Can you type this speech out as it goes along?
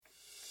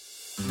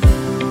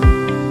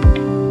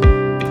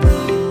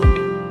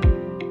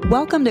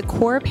Welcome to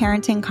Core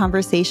Parenting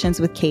Conversations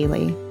with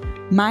Kaylee.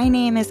 My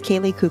name is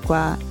Kaylee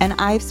Kukwa, and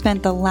I've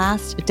spent the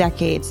last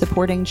decade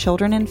supporting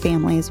children and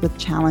families with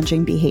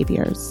challenging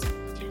behaviors.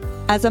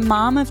 As a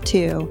mom of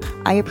two,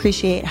 I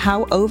appreciate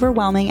how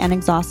overwhelming and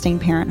exhausting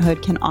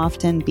parenthood can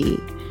often be.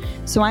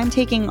 So I'm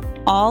taking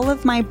all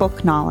of my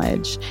book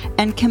knowledge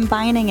and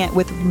combining it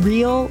with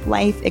real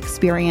life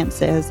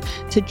experiences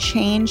to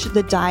change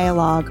the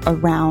dialogue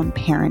around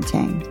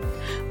parenting.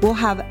 We'll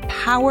have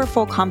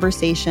powerful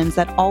conversations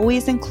that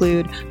always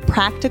include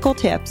practical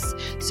tips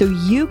so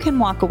you can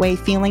walk away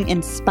feeling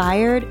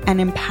inspired and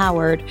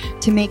empowered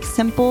to make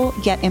simple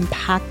yet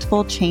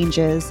impactful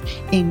changes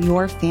in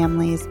your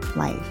family's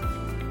life.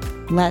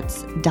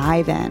 Let's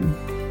dive in.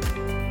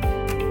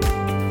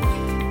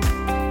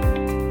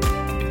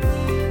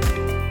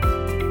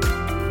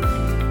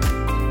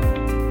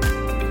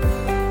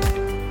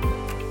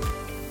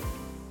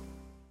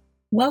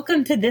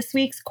 Welcome to this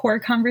week's Core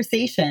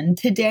Conversation.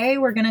 Today,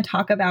 we're going to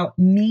talk about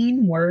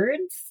mean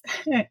words,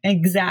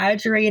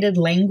 exaggerated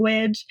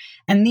language,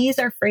 and these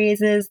are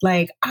phrases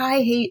like,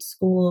 I hate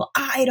school,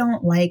 I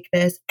don't like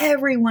this,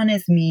 everyone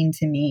is mean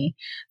to me.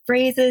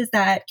 Phrases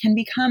that can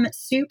become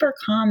super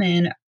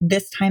common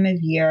this time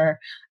of year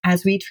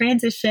as we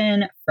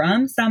transition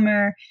from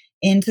summer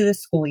into the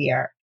school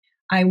year.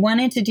 I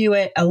wanted to do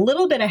it a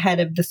little bit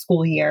ahead of the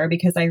school year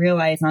because I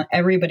realize not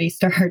everybody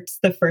starts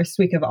the first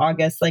week of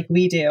August like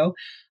we do,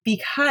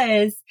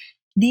 because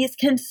these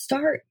can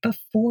start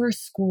before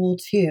school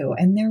too.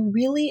 And they're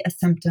really a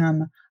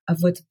symptom of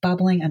what's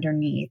bubbling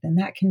underneath. And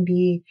that can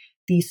be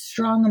these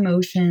strong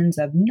emotions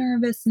of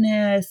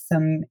nervousness,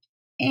 some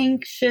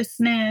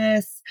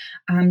anxiousness,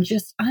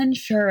 just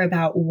unsure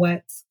about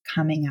what's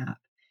coming up.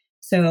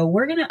 So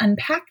we're going to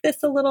unpack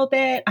this a little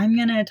bit. I'm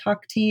going to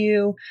talk to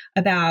you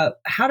about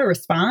how to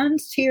respond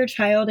to your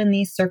child in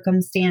these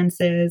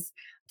circumstances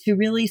to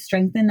really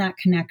strengthen that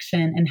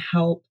connection and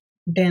help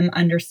them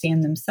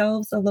understand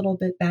themselves a little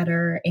bit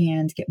better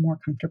and get more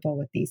comfortable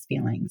with these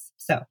feelings.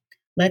 So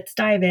let's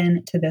dive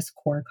into this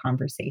core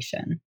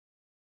conversation.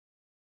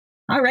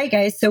 All right,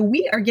 guys. So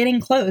we are getting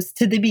close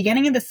to the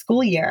beginning of the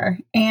school year,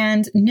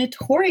 and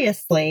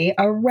notoriously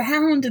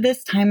around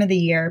this time of the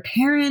year,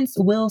 parents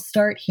will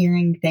start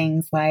hearing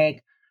things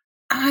like,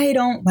 I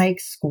don't like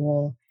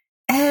school.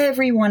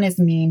 Everyone is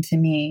mean to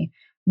me.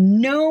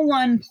 No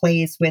one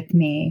plays with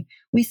me.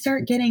 We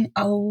start getting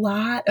a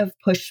lot of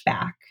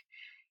pushback.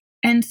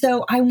 And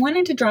so I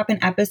wanted to drop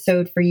an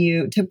episode for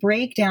you to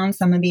break down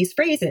some of these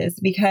phrases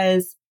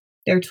because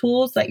they're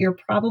tools that you're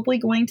probably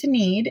going to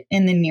need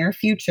in the near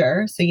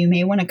future. So you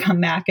may want to come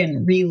back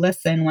and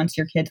re-listen once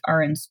your kids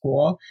are in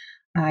school.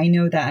 I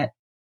know that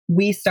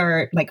we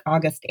start like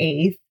August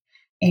 8th,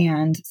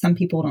 and some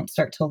people don't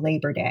start till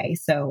Labor Day.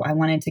 So I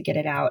wanted to get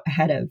it out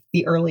ahead of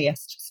the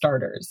earliest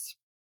starters.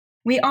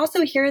 We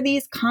also hear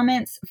these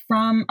comments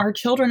from our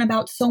children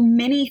about so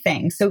many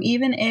things. So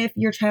even if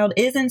your child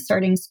isn't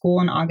starting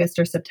school in August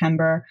or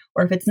September,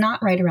 or if it's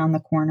not right around the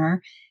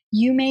corner,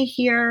 you may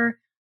hear,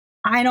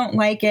 I don't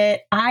like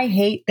it. I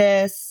hate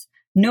this.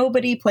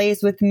 Nobody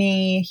plays with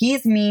me.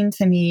 He's mean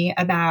to me,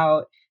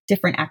 about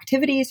different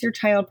activities your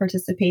child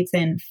participates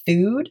in,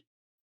 food,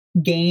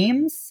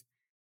 games.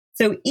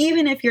 So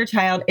even if your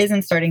child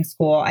isn't starting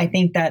school, I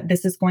think that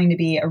this is going to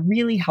be a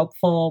really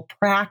helpful,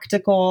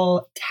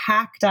 practical,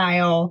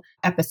 tactile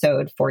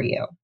episode for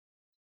you.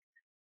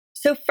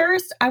 So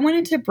first, I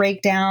wanted to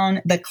break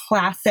down the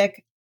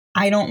classic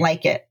I don't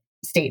like it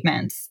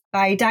statements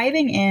by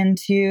diving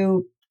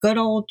into good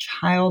old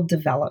child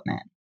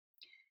development.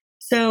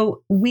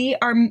 So we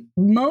are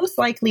most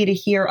likely to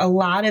hear a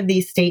lot of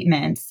these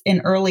statements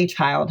in early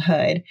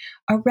childhood.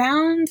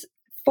 Around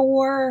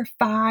 4,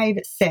 5,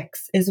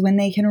 6 is when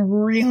they can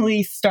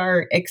really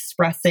start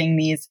expressing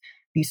these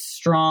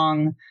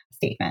strong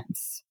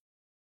statements.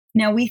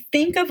 Now, we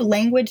think of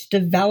language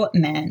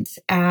development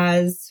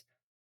as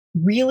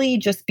really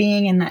just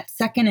being in that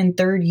second and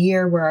third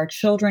year where our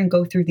children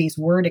go through these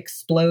word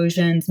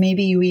explosions.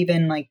 Maybe you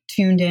even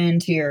tuned in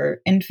to your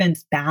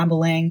infant's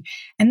babbling.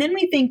 And then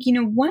we think,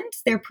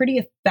 once they're pretty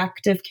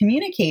effective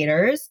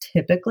communicators,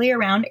 typically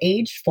around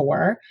age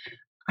 4,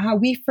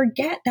 we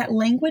forget that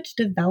language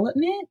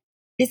development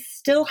is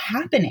still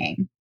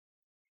happening.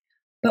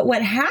 But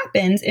what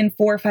happens in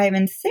 4, 5,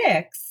 and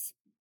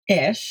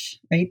 6-ish,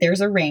 right?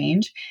 There's a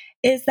range,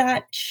 is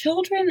that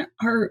children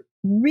are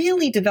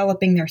really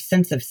developing their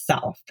sense of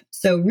self.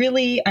 So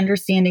really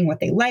understanding what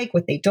they like,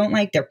 what they don't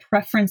like, their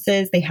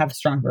preferences. They have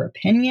stronger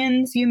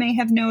opinions, you may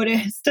have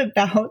noticed,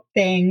 about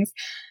things.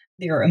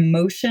 Their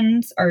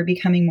emotions are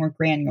becoming more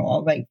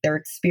granular. Like they're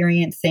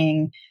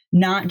experiencing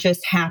not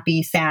just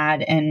happy,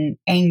 sad, and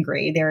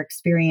angry. They're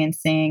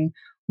experiencing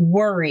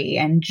worry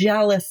and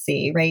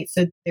jealousy, right?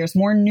 So there's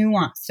more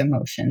nuanced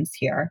emotions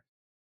here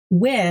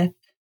with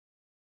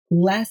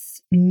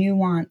less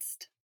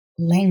nuanced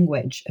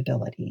language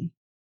ability.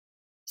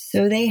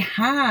 So they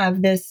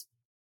have this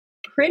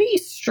pretty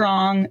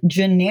strong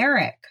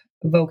generic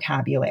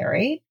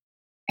vocabulary,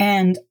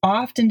 and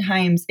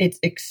oftentimes it's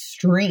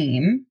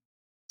extreme.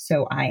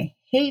 So I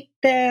hate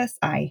this.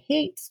 I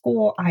hate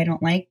school. I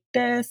don't like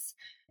this.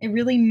 It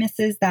really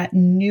misses that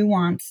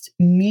nuanced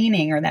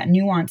meaning or that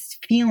nuanced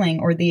feeling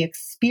or the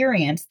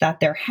experience that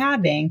they're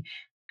having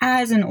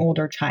as an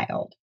older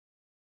child.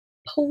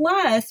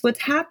 Plus,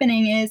 what's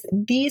happening is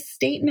these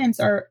statements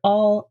are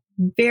all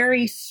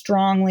very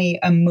strongly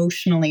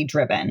emotionally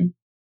driven.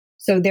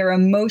 So their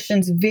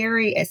emotions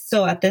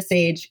still at this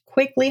age,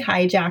 quickly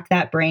hijack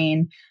that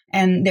brain,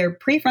 and their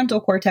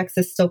prefrontal cortex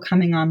is still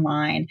coming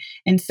online.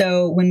 And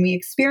so when we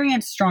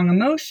experience strong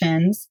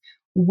emotions,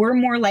 we're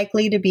more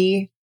likely to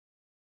be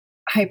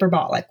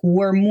hyperbolic.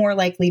 We're more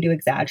likely to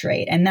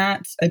exaggerate, and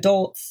that's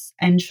adults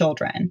and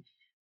children.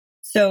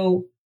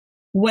 So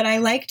what I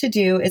like to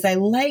do is I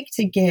like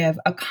to give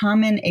a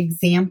common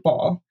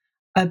example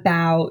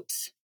about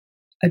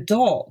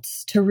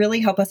adults to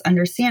really help us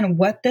understand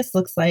what this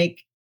looks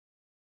like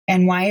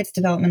and why it's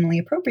developmentally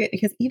appropriate,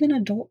 because even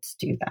adults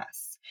do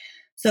this.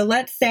 So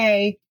let's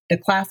say the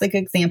classic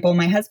example,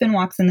 my husband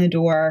walks in the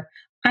door.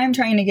 I'm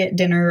trying to get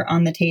dinner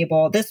on the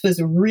table. This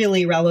was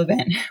really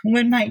relevant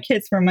when my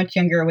kids were much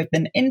younger, with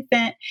an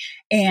infant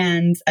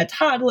and a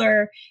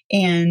toddler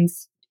and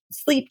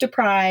sleep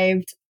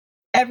deprived.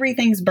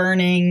 Everything's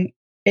burning.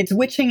 It's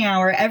witching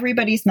hour.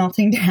 Everybody's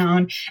melting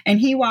down. And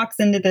he walks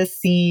into this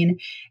scene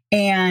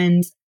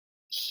and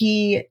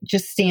he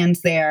just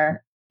stands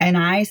there. And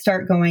I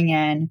start going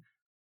in,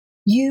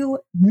 you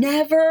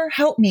never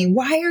help me.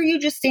 Why are you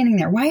just standing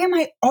there? Why am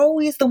I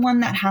always the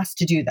one that has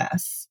to do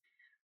this?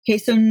 Okay,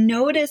 so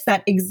notice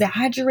that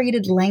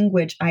exaggerated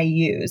language I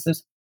use,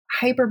 those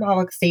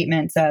hyperbolic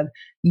statements of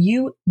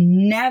you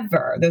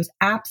never, those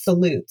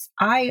absolutes,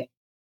 I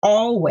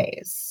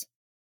always.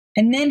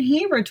 And then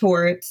he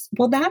retorts,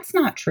 well, that's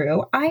not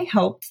true. I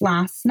helped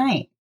last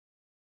night.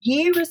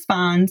 He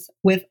responds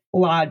with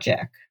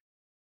logic.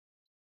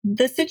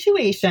 The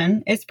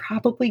situation is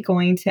probably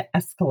going to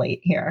escalate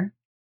here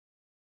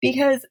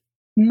because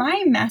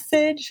my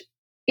message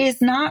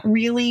is not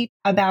really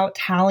about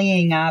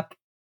tallying up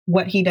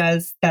what he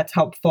does that's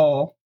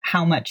helpful,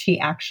 how much he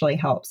actually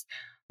helps.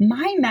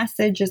 My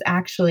message is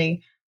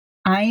actually,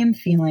 I am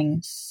feeling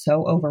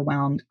so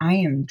overwhelmed. I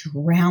am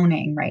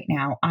drowning right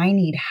now. I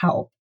need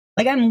help.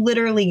 Like, I'm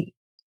literally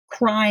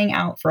crying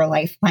out for a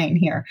lifeline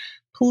here.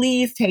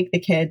 Please take the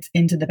kids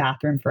into the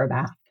bathroom for a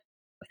bath.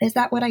 But is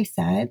that what I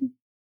said?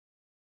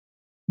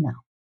 No.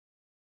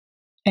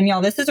 And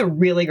y'all, this is a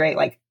really great,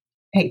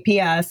 hey,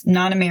 P.S.,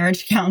 not a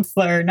marriage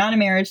counselor, not a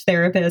marriage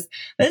therapist.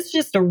 This is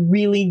just a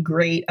really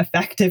great,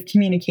 effective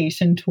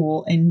communication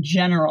tool in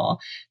general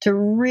to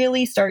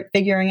really start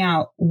figuring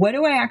out, what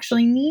do I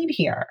actually need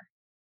here?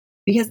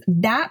 Because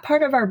that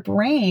part of our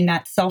brain,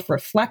 that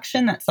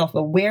self-reflection, that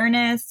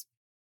self-awareness,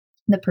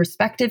 the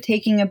perspective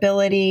taking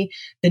ability,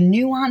 the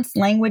nuanced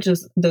language,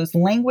 those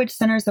language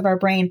centers of our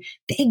brain,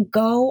 they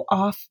go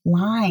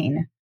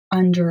offline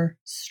under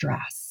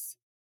stress.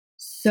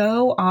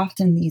 So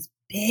often these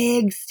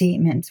big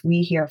statements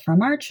we hear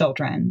from our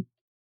children,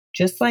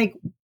 just like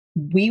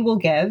we will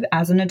give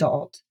as an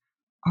adult,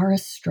 are a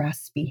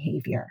stress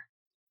behavior.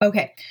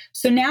 Okay,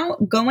 so now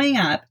going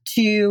up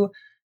to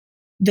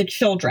the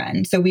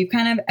children. So we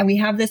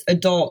have this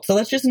adult. So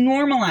let's just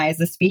normalize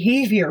this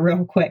behavior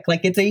real quick.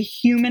 Like, it's a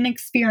human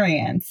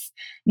experience.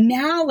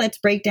 Now let's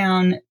break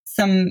down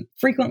some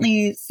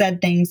frequently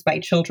said things by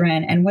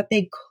children and what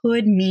they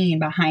could mean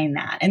behind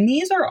that. And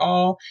these are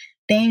all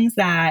things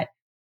that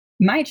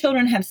my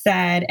children have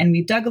said, and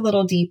we've dug a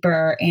little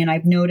deeper, and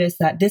I've noticed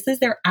that this is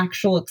their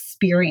actual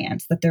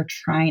experience that they're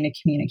trying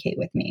to communicate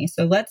with me.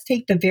 So let's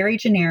take the very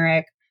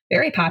generic,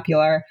 very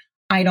popular,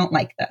 I don't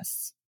like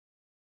this.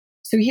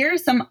 So here are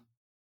some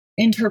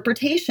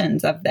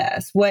interpretations of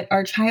this, what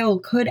our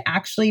child could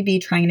actually be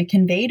trying to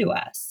convey to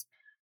us.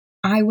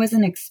 I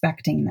wasn't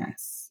expecting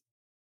this.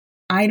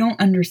 I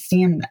don't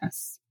understand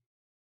this.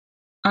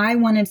 I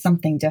wanted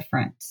something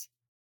different.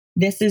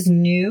 This is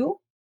new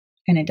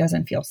and it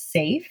doesn't feel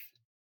safe,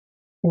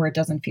 or it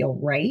doesn't feel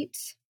right.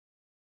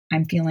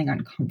 I'm feeling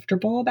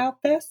uncomfortable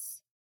about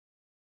this.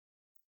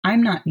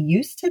 I'm not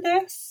used to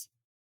this.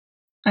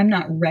 I'm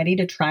not ready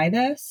to try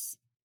this.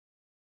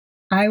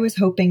 I was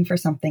hoping for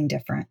something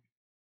different.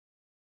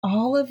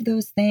 All of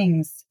those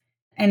things.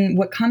 And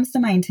what comes to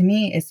mind to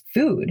me is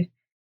food,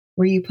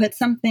 where you put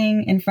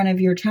something in front of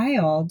your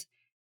child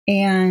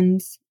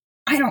and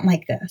I don't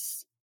like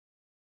this.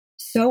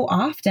 So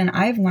often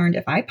I've learned,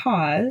 if I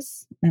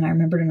pause and I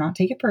remember to not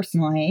take it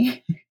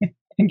personally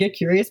and get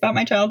curious about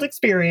my child's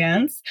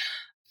experience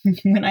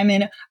when I'm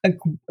in a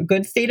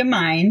good state of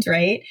mind,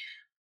 right?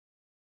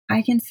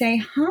 I can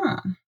say,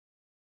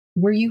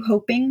 were you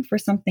hoping for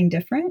something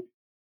different?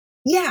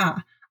 Yeah,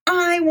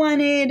 I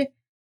wanted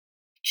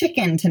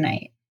chicken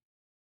tonight.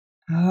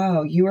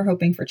 Oh, you were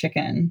hoping for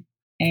chicken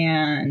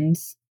and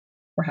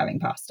we're having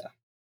pasta.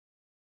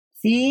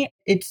 See,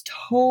 it's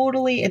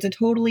a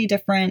totally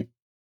different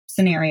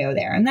scenario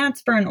there. And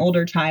that's for an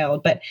older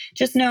child, but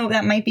just know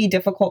that might be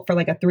difficult for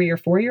like a 3 or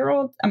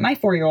 4-year-old. My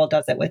 4-year-old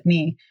does it with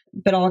me,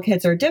 but all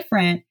kids are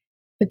different.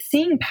 But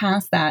seeing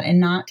past that and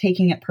not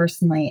taking it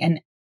personally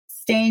and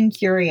staying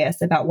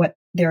curious about what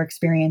their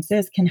experience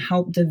is can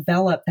help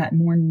develop that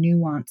more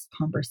nuanced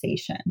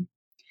conversation.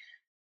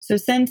 So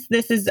since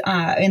this is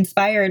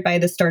inspired by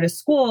the start of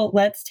school,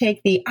 let's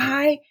take the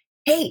I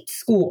hate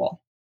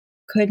school.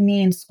 Could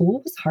mean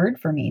school was hard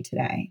for me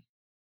today.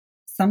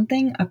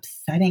 Something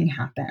upsetting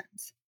happened.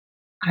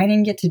 I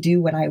didn't get to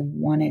do what I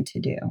wanted to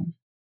do.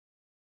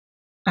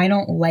 I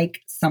don't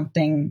like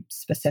something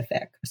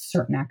specific, a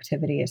certain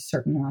activity, a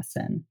certain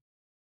lesson.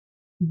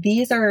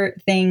 These are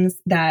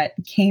things that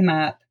came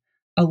up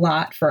a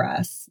lot for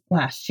us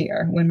last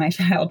year when my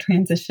child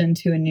transitioned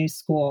to a new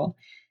school.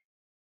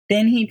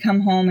 Then he'd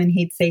come home and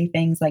he'd say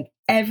things like,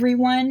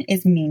 everyone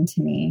is mean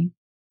to me.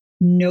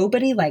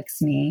 Nobody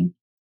likes me.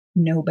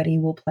 Nobody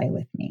will play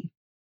with me.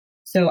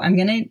 So I'm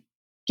going to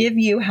give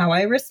you how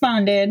I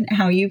responded,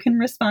 how you can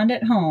respond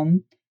at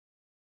home.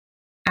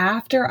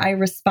 After I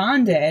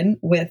responded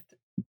with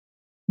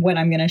what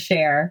I'm going to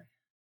share,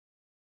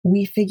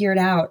 we figured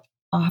out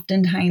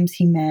oftentimes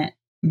he meant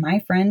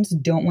my friends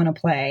don't want to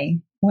play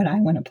what I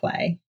want to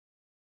play.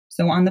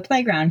 So on the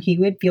playground, he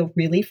would feel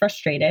really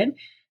frustrated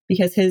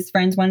because his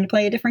friends wanted to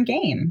play a different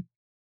game.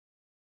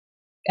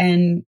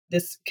 And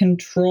this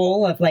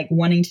control of like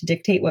wanting to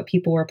dictate what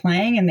people were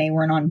playing and they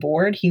weren't on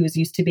board. He was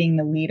used to being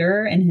the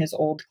leader in his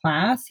old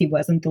class. He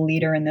wasn't the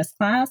leader in this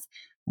class.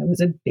 It was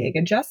a big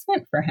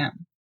adjustment for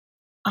him.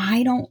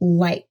 I don't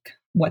like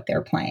what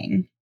they're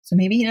playing. So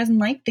maybe he doesn't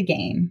like the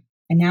game.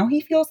 And now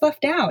he feels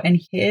left out. And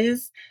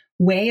his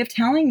way of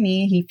telling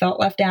me he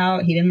felt left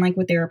out, he didn't like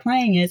what they were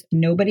playing is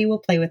nobody will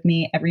play with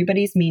me.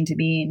 Everybody's mean to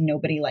me.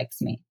 Nobody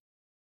likes me.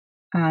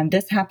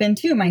 This happened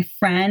too. My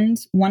friend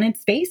wanted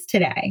space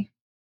today,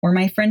 or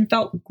my friend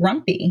felt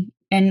grumpy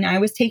and I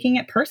was taking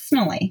it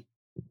personally.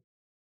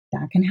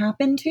 That can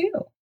happen too.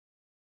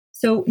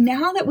 So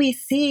now that we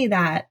see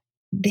that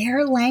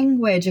their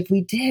language, if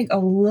we dig a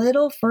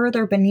little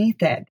further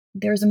beneath it,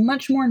 there's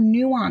much more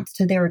nuance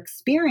to their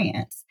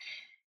experience.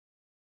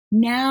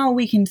 Now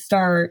we can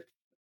start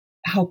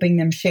helping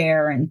them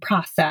share and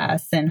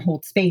process and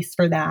hold space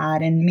for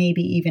that, and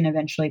maybe even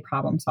eventually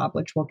problem solve,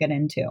 which we'll get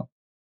into.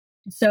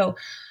 So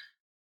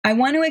I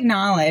want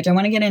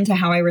to get into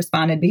how I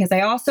responded, because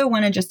I also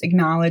want to just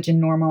acknowledge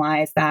and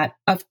normalize that,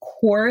 of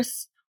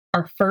course,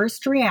 our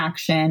first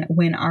reaction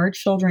when our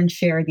children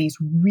share these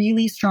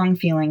really strong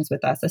feelings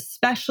with us,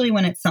 especially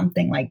when it's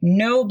something like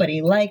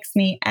nobody likes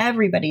me,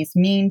 everybody's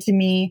mean to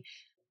me,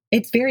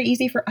 it's very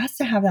easy for us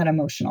to have that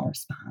emotional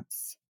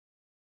response.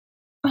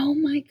 Oh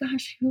my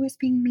gosh, who is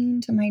being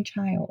mean to my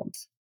child?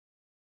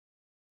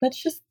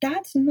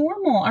 That's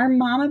normal. Our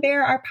mama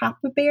bear, our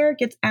papa bear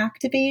gets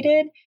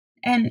activated.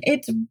 And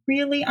it's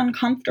really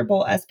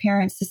uncomfortable as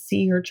parents to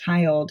see your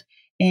child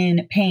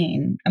in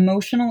pain,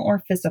 emotional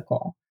or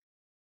physical.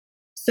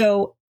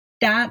 So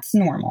that's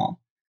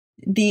normal.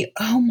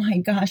 Oh my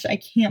gosh, I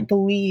can't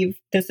believe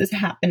this is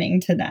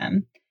happening to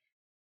them.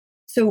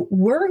 So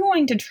we're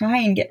going to try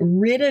and get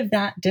rid of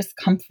that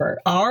discomfort,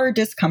 our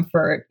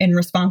discomfort in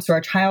response to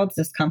our child's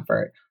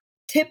discomfort,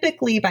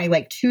 typically by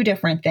like three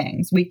different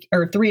things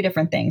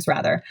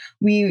rather.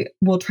 We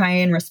will try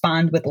and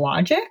respond with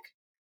logic.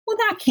 Well,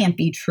 that can't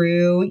be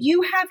true.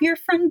 You have your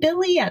friend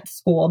Billy at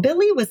school.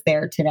 Billy was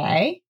there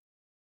today.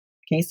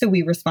 Okay, so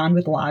we respond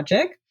with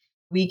logic.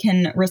 We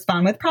can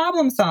respond with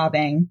problem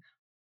solving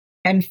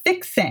and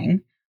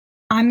fixing.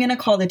 I'm going to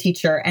call the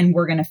teacher and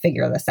we're going to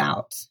figure this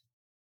out.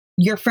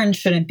 Your friend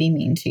shouldn't be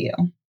mean to you.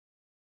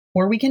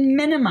 Or we can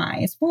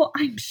minimize. Well,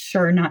 I'm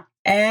sure not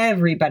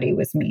everybody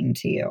was mean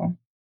to you.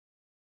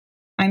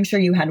 I'm sure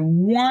you had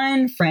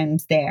one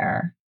friend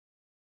there.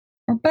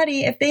 Or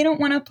buddy, if they don't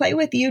want to play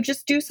with you,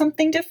 just do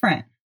something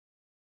different.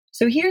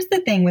 So here's the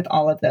thing with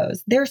all of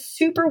those. They're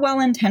super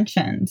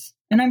well-intentioned.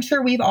 And I'm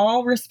sure we've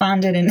all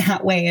responded in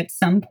that way at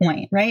some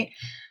point, right?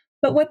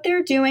 But what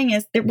they're doing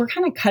is that we're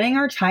kind of cutting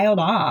our child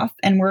off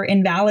and we're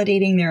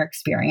invalidating their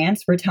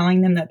experience. We're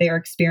telling them that their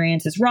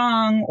experience is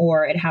wrong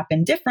or it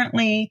happened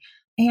differently.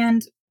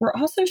 And we're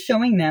also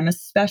showing them,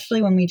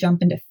 especially when we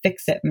jump into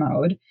fix-it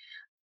mode,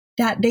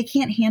 that they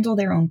can't handle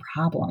their own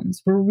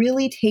problems. We're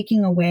really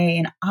taking away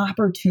an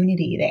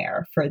opportunity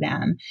there for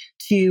them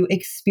to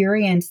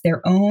experience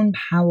their own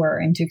power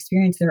and to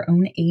experience their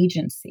own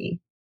agency.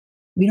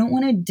 We don't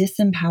want to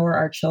disempower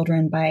our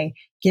children by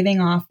giving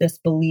off this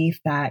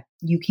belief that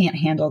you can't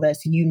handle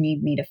this, you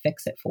need me to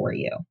fix it for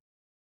you.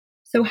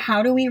 So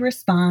how do we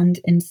respond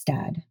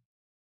instead?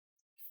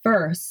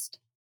 First,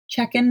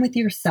 check in with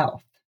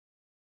yourself.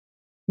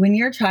 When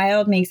your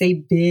child makes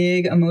a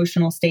big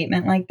emotional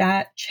statement like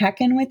that,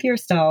 check in with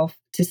yourself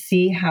to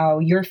see how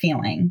you're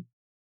feeling.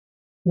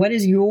 What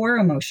is your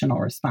emotional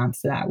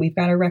response to that? We've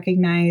got to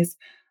recognize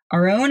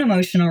our own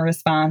emotional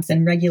response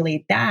and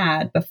regulate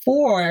that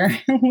before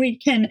we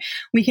can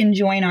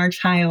join our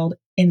child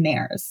in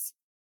theirs.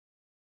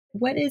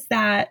 What is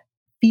that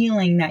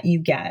feeling that you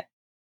get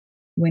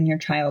when your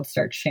child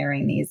starts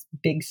sharing these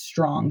big,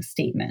 strong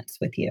statements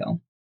with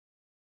you?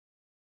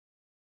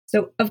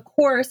 So, of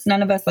course,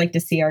 none of us like to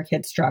see our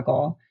kids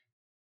struggle,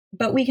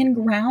 but we can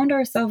ground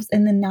ourselves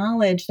in the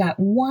knowledge that,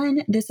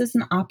 one, this is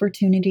an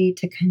opportunity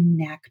to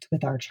connect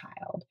with our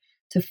child,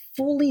 to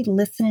fully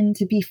listen,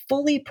 to be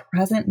fully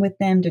present with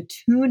them, to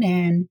tune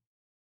in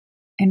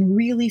and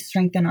really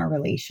strengthen our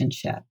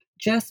relationship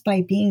just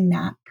by being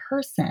that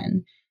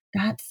person,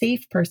 that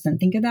safe person.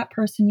 Think of that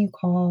person you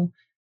call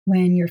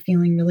when you're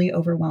feeling really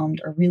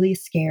overwhelmed or really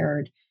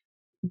scared.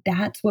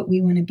 That's what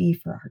we want to be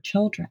for our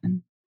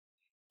children.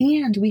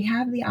 And we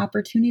have the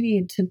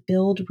opportunity to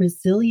build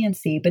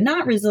resiliency, but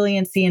not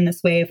resiliency in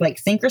this way of like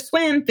sink or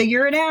swim,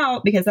 figure it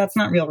out, because that's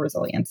not real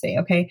resiliency.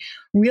 Okay.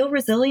 Real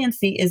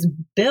resiliency is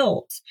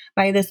built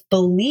by this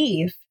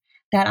belief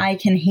that I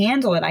can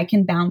handle it. I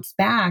can bounce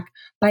back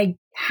by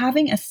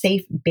having a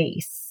safe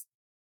base.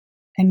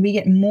 And we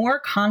get more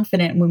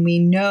confident when we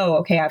know,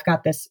 okay, I've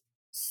got this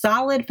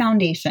solid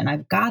foundation.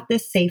 I've got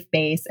this safe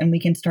base, and we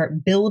can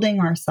start building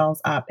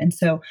ourselves up. And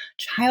so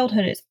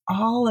childhood is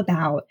all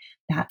about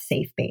that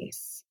safe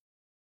base.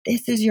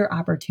 This is your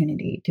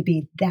opportunity to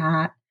be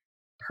that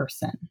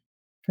person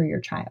for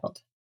your child.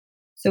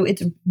 So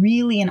it's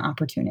really an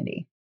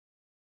opportunity.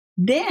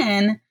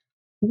 Then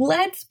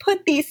let's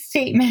put these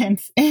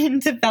statements in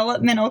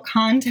developmental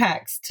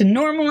context to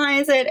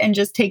normalize it and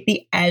just take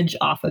the edge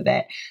off of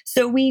it.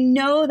 So we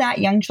know that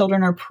young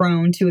children are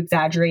prone to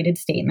exaggerated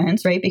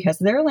statements, right? Because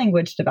of their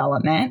language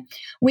development.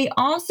 We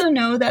also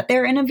know that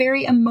they're in a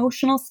very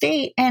emotional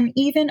state, and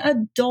even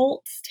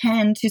adults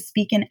tend to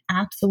speak in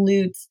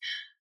absolutes,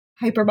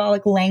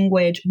 hyperbolic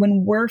language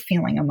when we're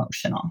feeling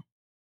emotional.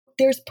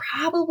 There's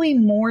probably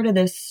more to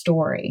this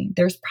story.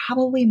 There's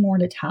probably more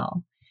to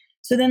tell.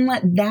 So then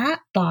let that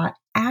thought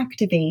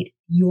activate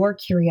your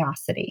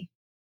curiosity.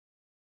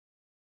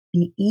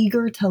 Be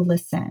eager to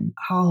listen.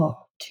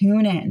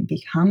 Tune in,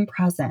 become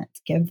present,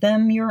 give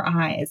them your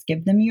eyes,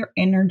 give them your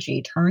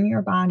energy, turn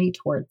your body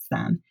towards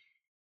them.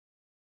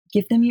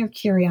 Give them your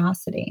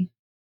curiosity.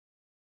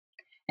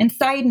 And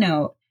side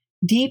note,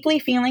 deeply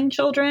feeling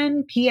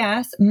children,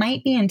 PS,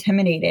 might be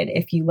intimidated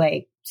if you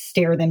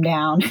stare them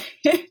down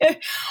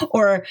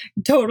or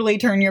totally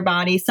turn your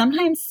body.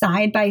 Sometimes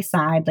side by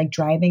side, like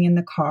driving in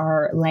the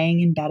car, laying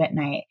in bed at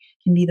night,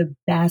 can be the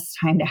best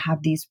time to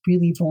have these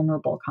really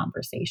vulnerable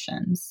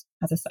conversations,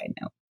 as a side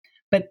note.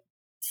 But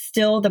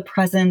still, the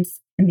presence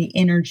and the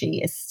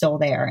energy is still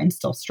there and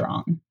still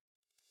strong.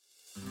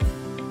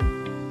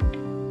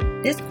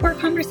 This core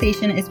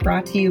conversation is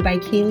brought to you by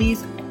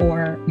Kaylee's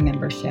Core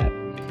membership.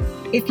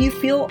 If you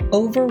feel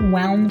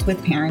overwhelmed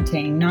with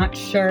parenting, not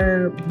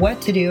sure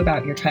what to do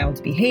about your child's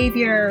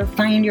behavior,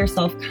 find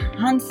yourself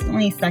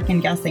constantly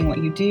second guessing what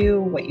you do,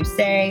 what you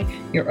say,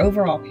 your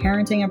overall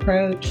parenting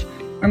approach,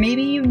 or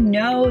maybe you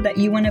know that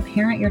you want to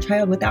parent your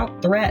child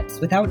without threats,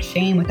 without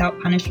shame,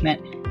 without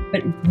punishment,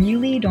 but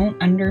really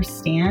don't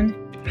understand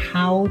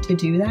how to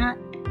do that,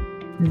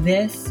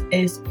 this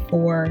is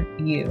for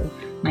you.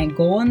 My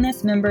goal in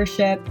this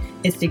membership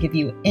is to give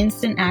you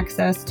instant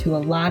access to a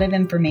lot of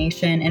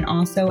information and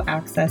also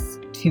access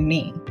to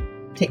me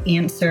to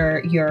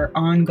answer your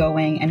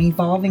ongoing and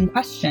evolving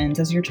questions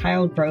as your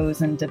child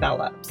grows and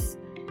develops.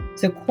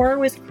 So Core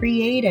was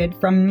created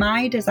from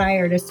my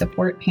desire to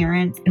support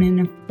parents in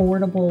an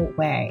affordable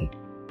way.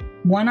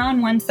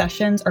 One-on-one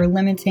sessions are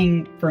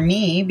limiting for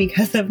me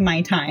because of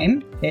my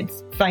time.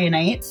 It's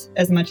finite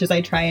as much as I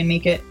try and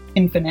make it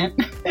infinite.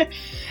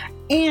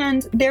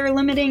 And they're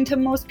limiting to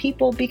most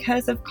people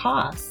because of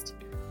cost.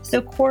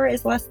 So Core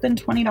is less than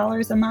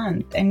 $20 a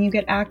month, and you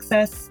get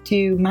access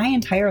to my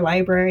entire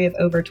library of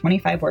over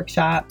 25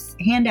 workshops,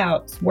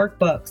 handouts,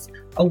 workbooks,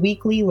 a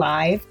weekly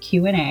live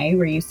Q&A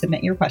where you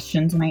submit your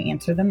questions and I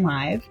answer them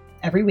live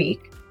every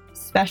week,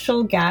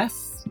 special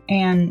guests,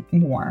 and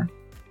more.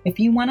 If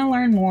you want to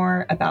learn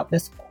more about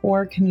this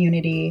Core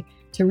community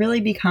to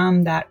really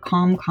become that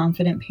calm,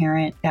 confident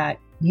parent that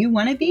you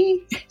want to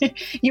be,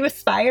 you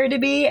aspire to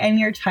be, and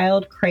your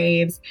child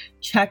craves,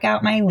 check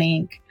out my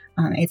link.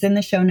 It's in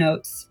the show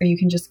notes, or you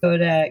can just go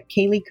to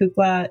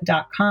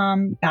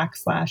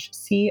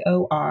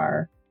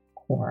kayleekukla.com/COR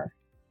Core.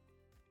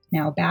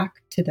 Now back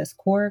to this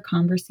Core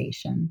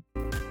conversation.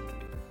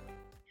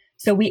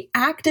 So we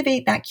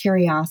activate that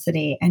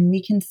curiosity and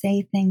we can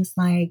say things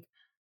like,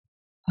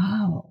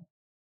 oh,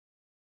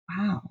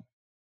 wow,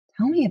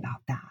 tell me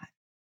about that.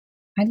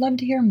 I'd love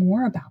to hear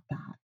more about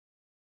that.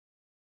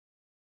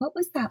 What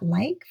was that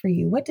like for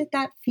you? What did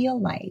that feel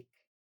like?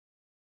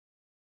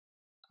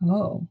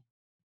 Oh,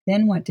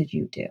 then what did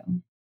you do?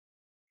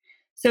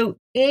 So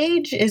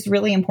age is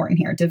really important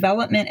here.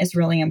 Development is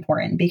really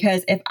important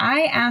because if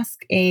I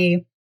ask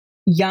a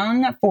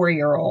young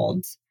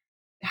 4-year-old,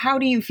 how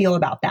do you feel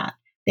about that?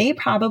 They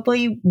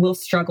probably will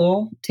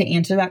struggle to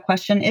answer that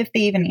question if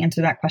they even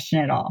answer that question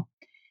at all.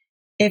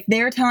 If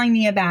they're telling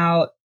me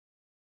about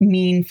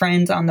mean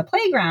friends on the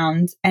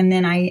playground and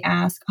then I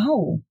ask,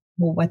 oh,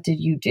 well, what did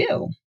you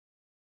do?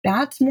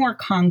 That's more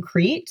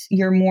concrete.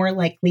 You're more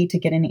likely to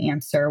get an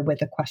answer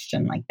with a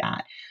question like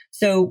that.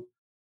 So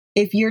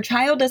if your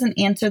child doesn't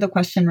answer the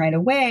question right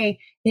away,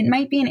 it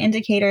might be an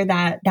indicator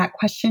that that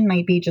question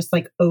might be just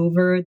like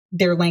over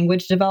their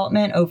language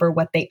development, over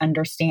what they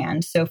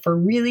understand. So for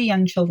really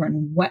young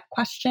children, what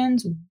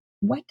questions?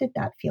 What did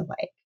that feel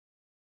like?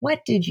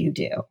 What did you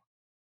do?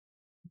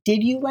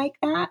 Did you like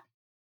that?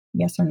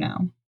 Yes or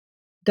no?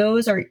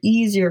 Those are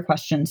easier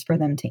questions for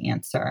them to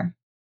answer.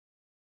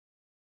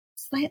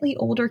 Slightly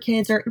older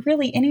kids, or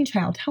really any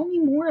child, tell me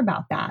more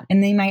about that.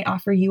 And they might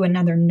offer you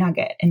another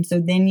nugget. And so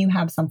then you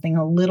have something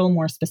a little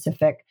more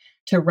specific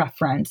to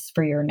reference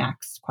for your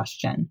next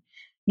question.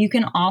 You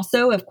can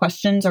also, if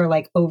questions are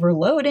like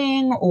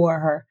overloading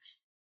or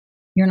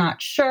you're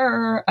not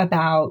sure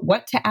about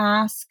what to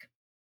ask,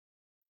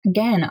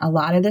 again, a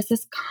lot of this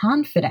is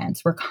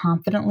confidence. We're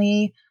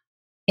confidently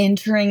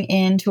entering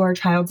into our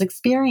child's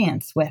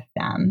experience with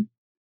them.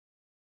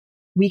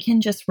 We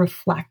can just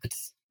reflect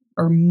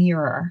or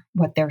mirror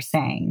what they're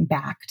saying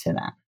back to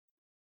them.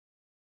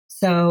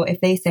 So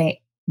if they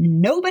say,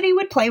 nobody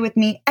would play with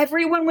me,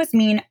 everyone was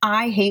mean,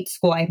 I hate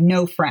school, I have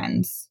no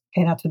friends.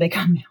 Okay, that's what they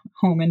come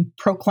home and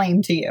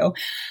proclaim to you.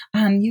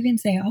 You can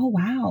say, oh,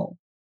 wow,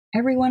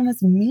 everyone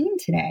was mean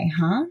today,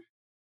 huh?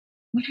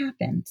 What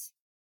happened?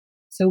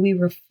 So we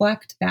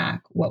reflect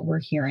back what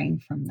we're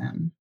hearing from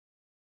them.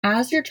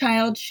 As your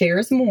child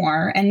shares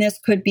more, and this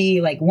could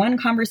be like one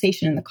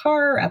conversation in the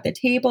car or at the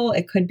table,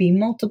 it could be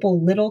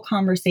multiple little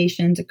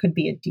conversations, it could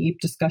be a deep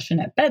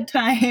discussion at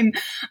bedtime.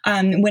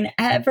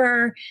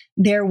 Whenever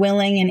they're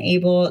willing and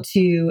able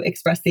to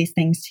express these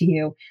things to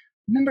you,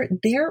 remember,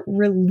 they're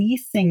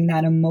releasing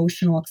that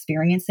emotional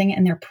experiencing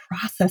and they're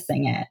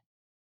processing it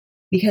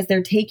because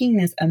they're taking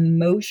this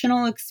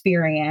emotional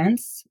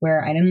experience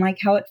where I didn't like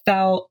how it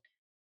felt.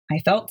 I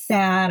felt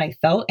sad, I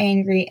felt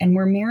angry, and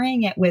we're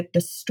marrying it with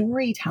the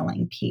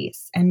storytelling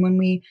piece. And when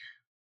we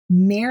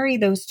marry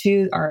those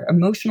two, our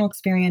emotional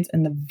experience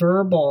and the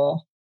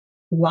verbal,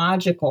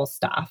 logical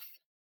stuff,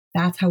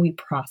 that's how we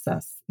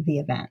process the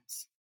event.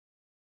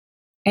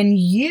 And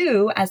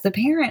you, as the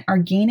parent, are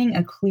gaining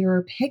a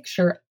clearer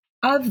picture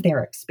of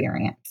their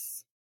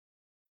experience.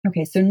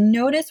 Okay, so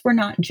notice we're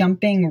not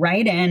jumping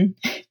right in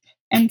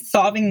and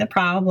solving the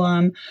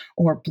problem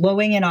or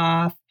blowing it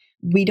off.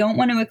 We don't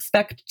want to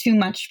expect too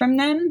much from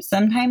them.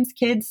 Sometimes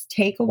kids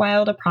take a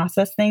while to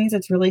process things.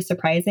 It's really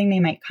surprising. They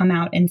might come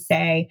out and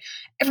say,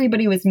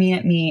 everybody was mean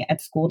at me at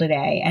school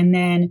today. And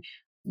then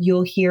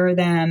you'll hear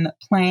them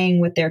playing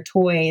with their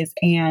toys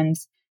and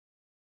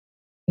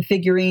the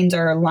figurines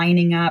are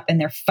lining up and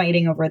they're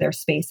fighting over their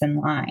space in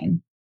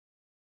line.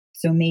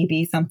 So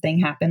maybe something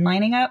happened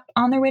lining up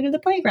on their way to the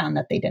playground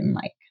that they didn't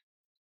like.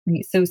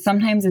 Right? So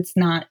sometimes it's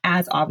not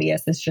as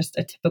obvious as just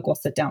a typical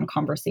sit-down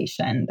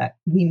conversation that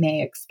we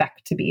may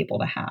expect to be able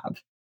to have.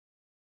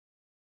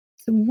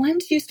 So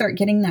once you start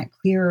getting that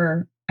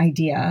clearer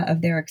idea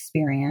of their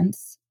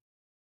experience,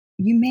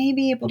 you may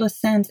be able to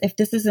sense if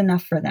this is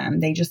enough for them.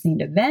 They just need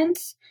to vent.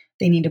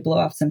 They need to blow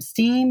off some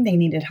steam. They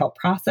needed help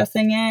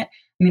processing it.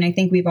 I mean, I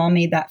think we've all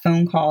made that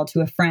phone call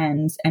to a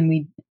friend,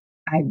 and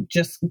I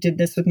just did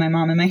this with my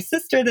mom and my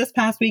sister this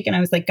past week. And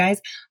I was like,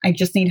 guys, I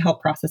just need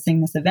help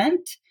processing this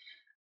event.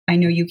 I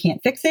know you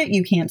can't fix it.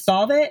 You can't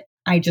solve it.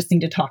 I just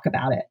need to talk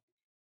about it.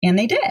 And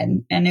they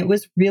did. And it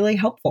was really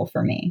helpful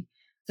for me.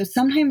 So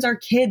sometimes our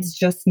kids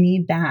just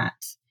need that.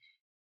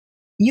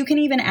 You can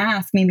even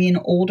ask maybe an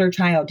older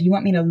child, do you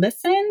want me to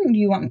listen? Do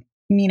you want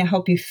me to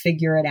help you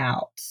figure it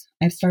out?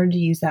 I've started to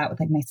use that with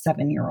like my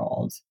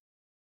 7-year-old.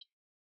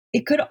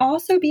 It could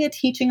also be a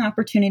teaching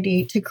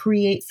opportunity to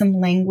create some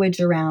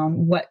language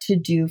around what to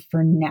do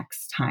for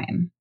next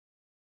time.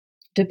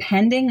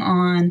 Depending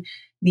on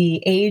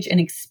the age and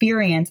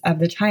experience of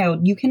the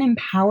child, you can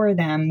empower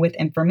them with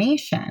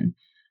information.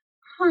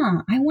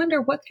 I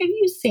wonder, what could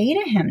you say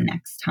to him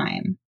next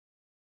time?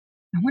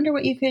 I wonder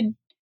what you could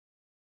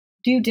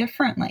do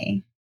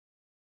differently.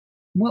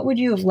 What would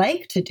you have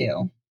liked to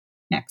do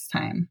next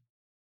time?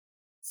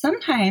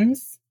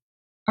 Sometimes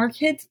our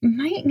kids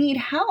might need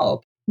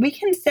help. We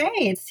can say,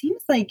 it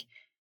seems like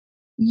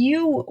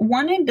you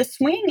wanted to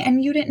swing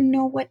and you didn't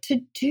know what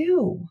to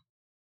do.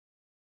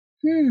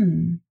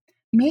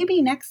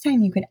 Maybe next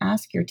time you could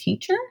ask your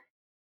teacher.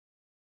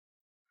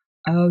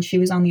 Oh, she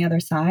was on the other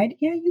side.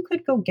 Yeah, you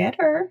could go get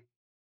her.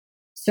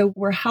 So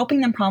we're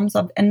helping them problem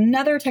solve.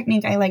 Another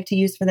technique I like to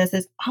use for this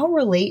is I'll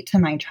relate to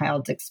my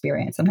child's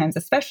experience sometimes,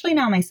 especially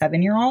now my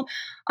 7-year-old.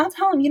 I'll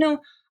tell him,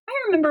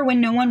 I remember when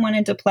no one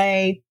wanted to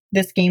play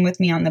this game with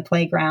me on the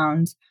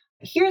playground.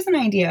 Here's an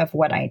idea of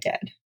what I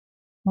did.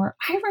 Or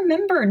I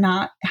remember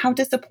not how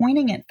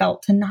disappointing it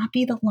felt to not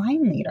be the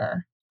line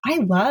leader. I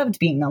loved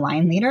being the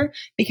line leader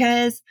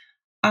because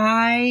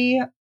I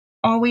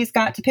always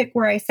got to pick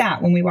where I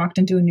sat when we walked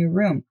into a new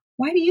room.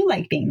 Why do you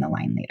like being the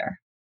line leader?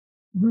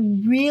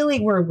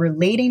 We're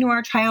relating to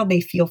our child.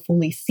 They feel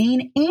fully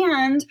seen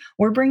and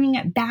we're bringing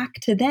it back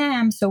to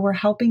them. So we're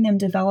helping them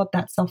develop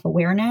that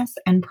self-awareness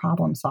and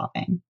problem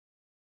solving.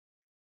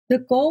 The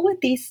goal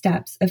with these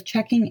steps of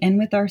checking in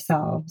with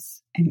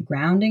ourselves and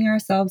grounding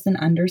ourselves in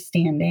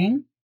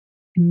understanding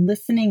and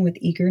listening with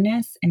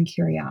eagerness and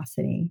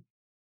curiosity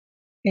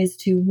is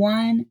to,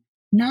 1,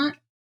 not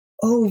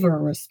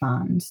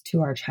over-respond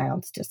to our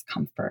child's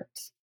discomfort.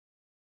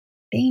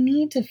 They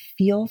need to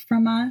feel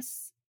from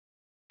us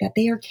that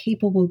they are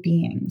capable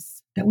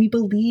beings, that we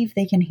believe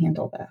they can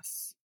handle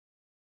this.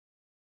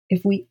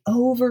 If we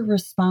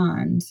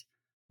over-respond,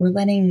 we're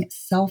letting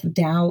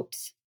self-doubt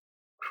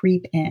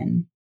creep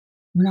in.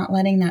 We're not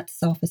letting that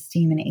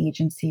self-esteem and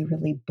agency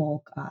really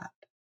bulk up.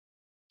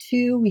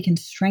 2, we can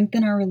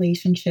strengthen our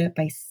relationship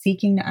by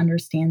seeking to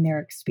understand their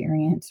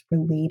experience,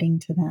 relating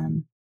to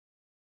them.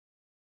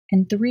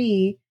 And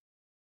 3,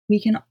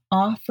 we can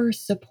offer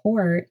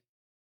support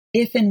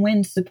if and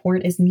when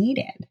support is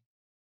needed.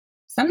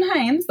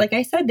 Sometimes, like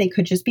I said, they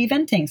could just be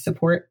venting.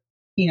 Support,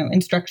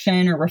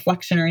 instruction or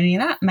reflection or any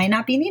of that might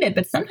not be needed,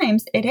 but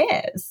sometimes it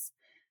is,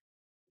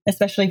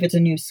 especially if it's a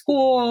new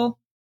school.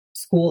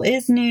 School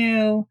is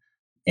new.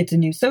 It's a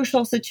new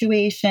social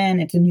situation.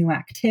 It's a new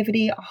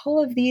activity.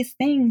 All of these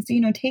things,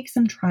 take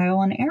some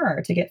trial and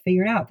error to get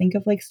figured out. Think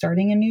of like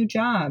starting a new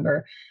job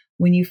or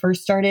when you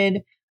first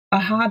started a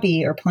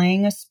hobby or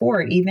playing a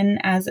sport, even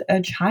as a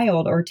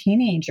child or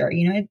teenager,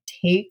 it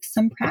takes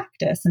some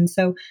practice. And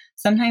so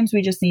sometimes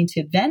we just need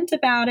to vent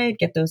about it,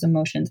 get those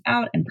emotions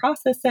out and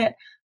process it.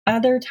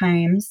 Other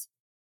times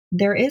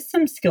there is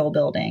some skill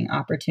building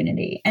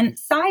opportunity. And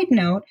side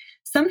note,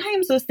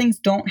 sometimes those things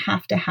don't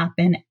have to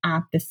happen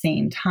at the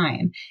same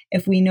time.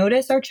 If we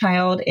notice our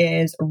child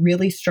is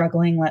really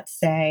struggling, let's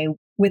say,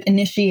 with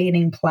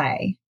initiating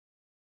play,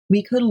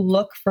 we could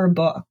look for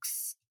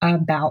books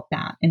about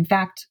that. In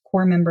fact,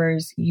 core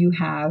members, you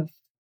have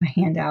a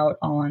handout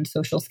on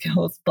social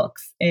skills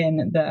books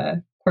in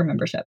the core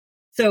membership.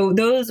 So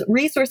those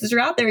resources are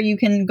out there. You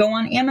can go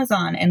on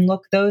Amazon and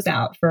look those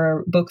out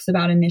for books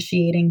about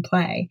initiating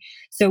play.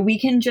 So we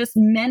can just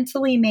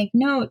mentally make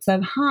notes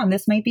of,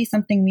 this might be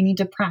something we need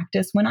to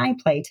practice when I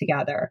play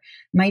together.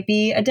 Might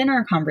be a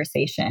dinner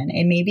conversation.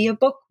 It may be a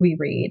book we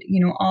read.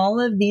 All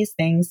of these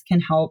things can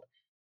help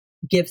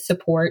give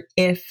support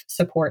if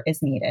support is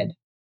needed.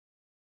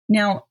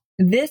 Now,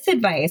 this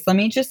advice, let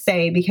me just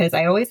say, because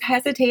I always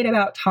hesitate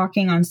about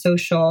talking on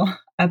social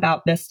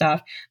about this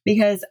stuff,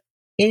 because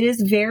it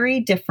is very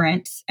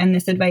different, and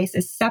this advice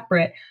is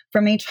separate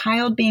from a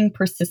child being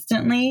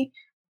persistently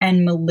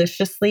and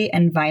maliciously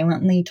and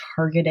violently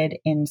targeted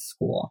in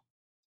school.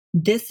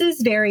 This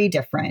is very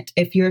different.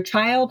 If your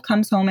child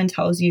comes home and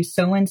tells you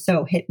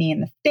so-and-so hit me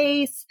in the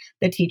face,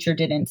 the teacher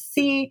didn't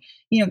see,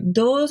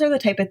 those are the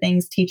type of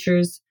things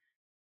teachers,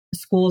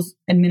 schools,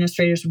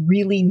 administrators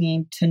really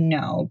need to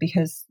know,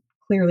 because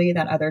clearly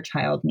that other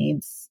child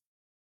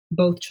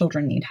both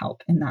children need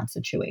help in that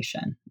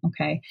situation.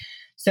 Okay.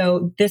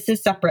 So this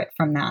is separate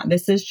from that.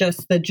 This is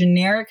just the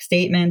generic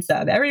statements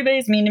of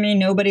everybody's mean to me,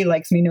 nobody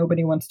likes me,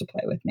 nobody wants to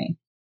play with me.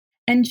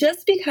 And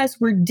just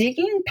because we're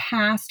digging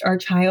past our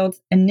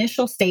child's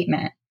initial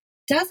statement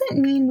doesn't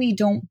mean we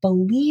don't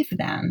believe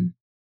them.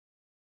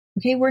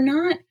 Okay. We're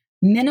not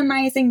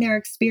minimizing their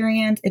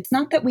experience. It's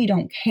not that we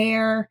don't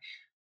care.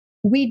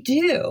 We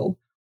do.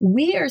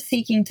 We are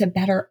seeking to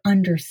better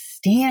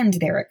understand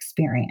their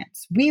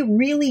experience. We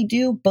really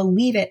do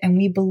believe it, and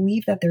we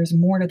believe that there's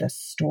more to the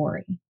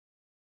story.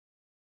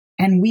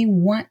 And we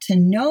want to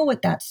know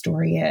what that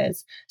story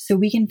is so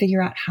we can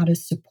figure out how to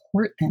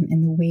support them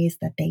in the ways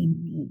that they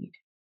need.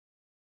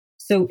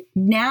 So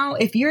now,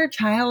 if your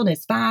child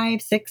is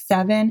 5, 6,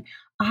 7,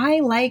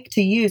 I like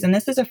to use, and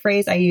this is a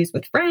phrase I use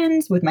with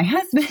friends, with my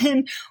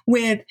husband,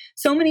 with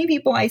so many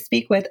people I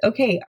speak with.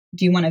 Okay,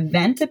 do you want to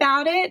vent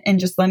about it and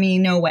just let me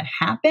know what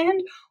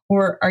happened?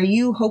 Or are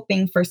you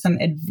hoping for some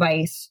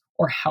advice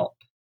or help?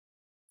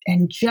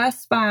 And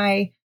just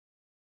by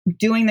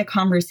doing the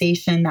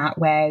conversation that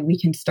way, we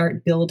can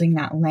start building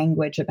that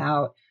language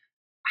about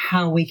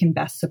how we can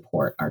best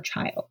support our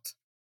child.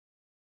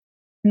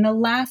 And the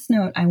last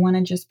note I want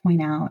to just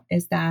point out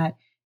is that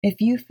if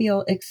you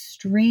feel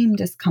extreme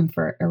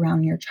discomfort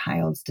around your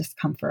child's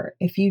discomfort,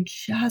 if you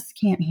just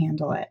can't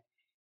handle it,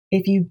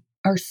 if you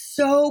are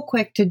so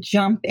quick to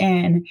jump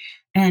in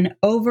and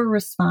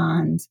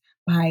over-respond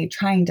by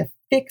trying to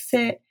fix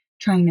it,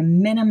 trying to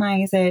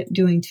minimize it,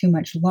 doing too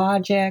much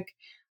logic,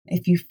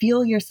 if you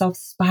feel yourself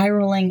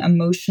spiraling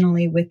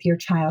emotionally with your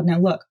child. Now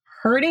look,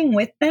 hurting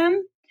with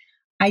them,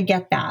 I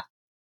get that.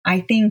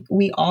 I think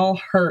we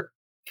all hurt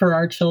for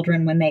our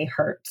children when they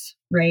hurt,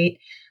 right?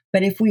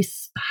 But if we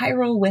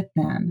spiral with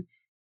them,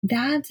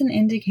 that's an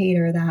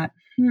indicator that,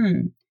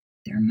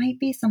 there might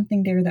be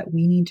something there that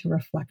we need to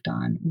reflect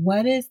on.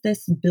 What is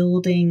this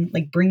building,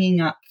 bringing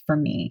up for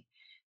me?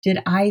 Did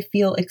I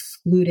feel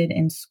excluded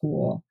in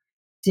school?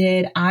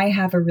 Did I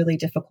have a really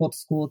difficult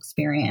school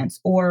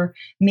experience? Or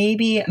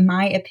maybe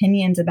my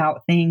opinions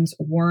about things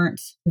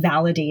weren't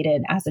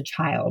validated as a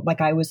child.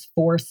 Like I was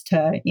forced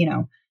to,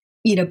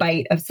 eat a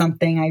bite of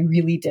something I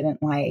really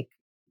didn't like.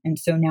 And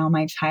so now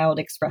my child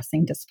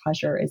expressing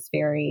displeasure is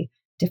very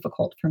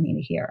difficult for me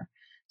to hear.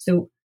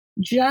 So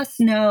just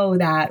know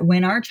that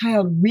when our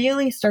child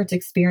really starts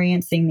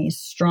experiencing these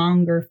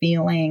stronger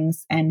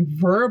feelings and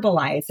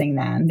verbalizing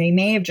them, they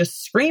may have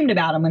just screamed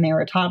about them when they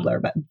were a toddler,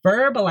 but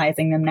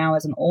verbalizing them now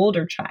as an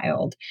older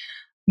child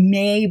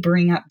may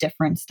bring up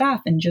different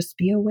stuff, and just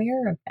be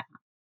aware of that.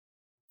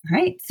 All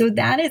right. So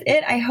that is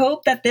it. I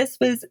hope that this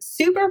was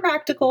super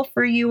practical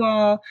for you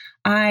all.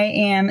 I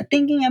am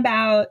thinking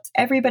about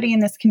everybody in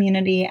this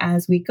community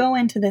as we go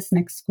into this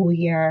next school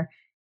year.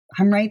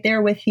 I'm right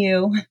there with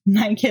you.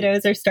 My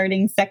kiddos are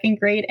starting second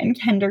grade and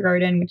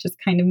kindergarten, which is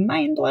kind of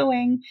mind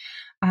blowing.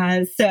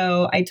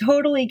 So I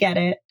totally get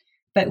it,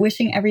 but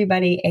wishing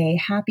everybody a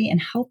happy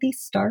and healthy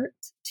start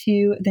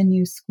to the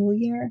new school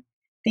year.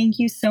 Thank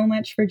you so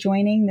much for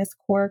joining this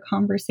core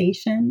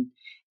conversation.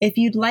 If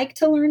you'd like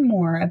to learn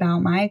more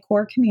about my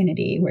core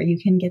community, where you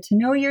can get to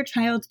know your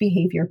child's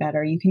behavior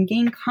better, you can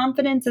gain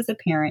confidence as a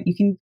parent, you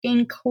can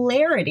gain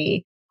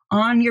clarity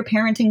on your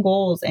parenting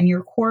goals and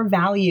your core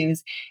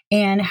values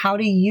and how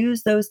to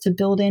use those to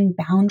build in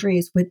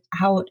boundaries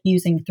without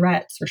using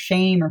threats or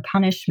shame or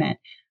punishment.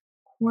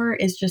 Core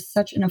is just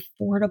such an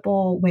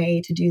affordable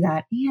way to do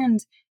that. And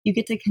you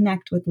get to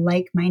connect with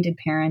like-minded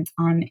parents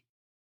on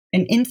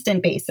an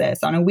instant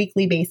basis, on a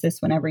weekly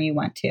basis, whenever you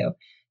want to.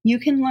 You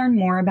can learn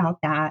more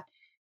about that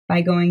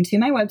by going to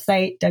my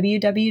website,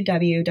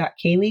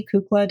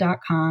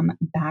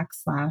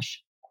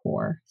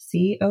 www.kayleekukla.com/core,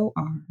 COR,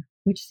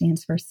 which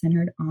stands for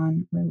Centered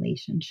on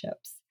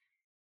Relationships.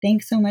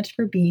 Thanks so much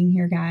for being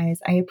here, guys.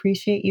 I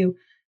appreciate you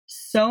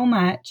so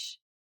much.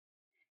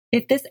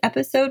 If this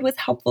episode was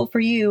helpful for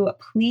you,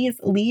 please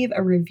leave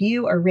a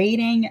review, a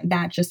rating.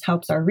 That just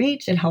helps our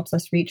reach. It helps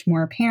us reach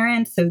more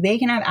parents so they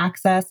can have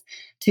access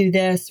to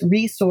this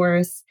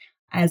resource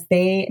as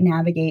they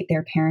navigate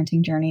their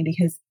parenting journey,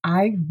 because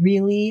I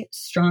really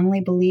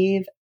strongly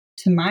believe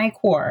to my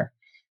core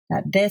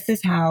that this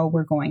is how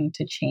we're going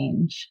to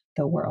change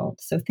the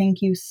world. So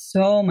thank you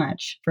so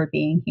much for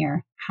being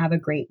here. Have a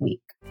great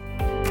week.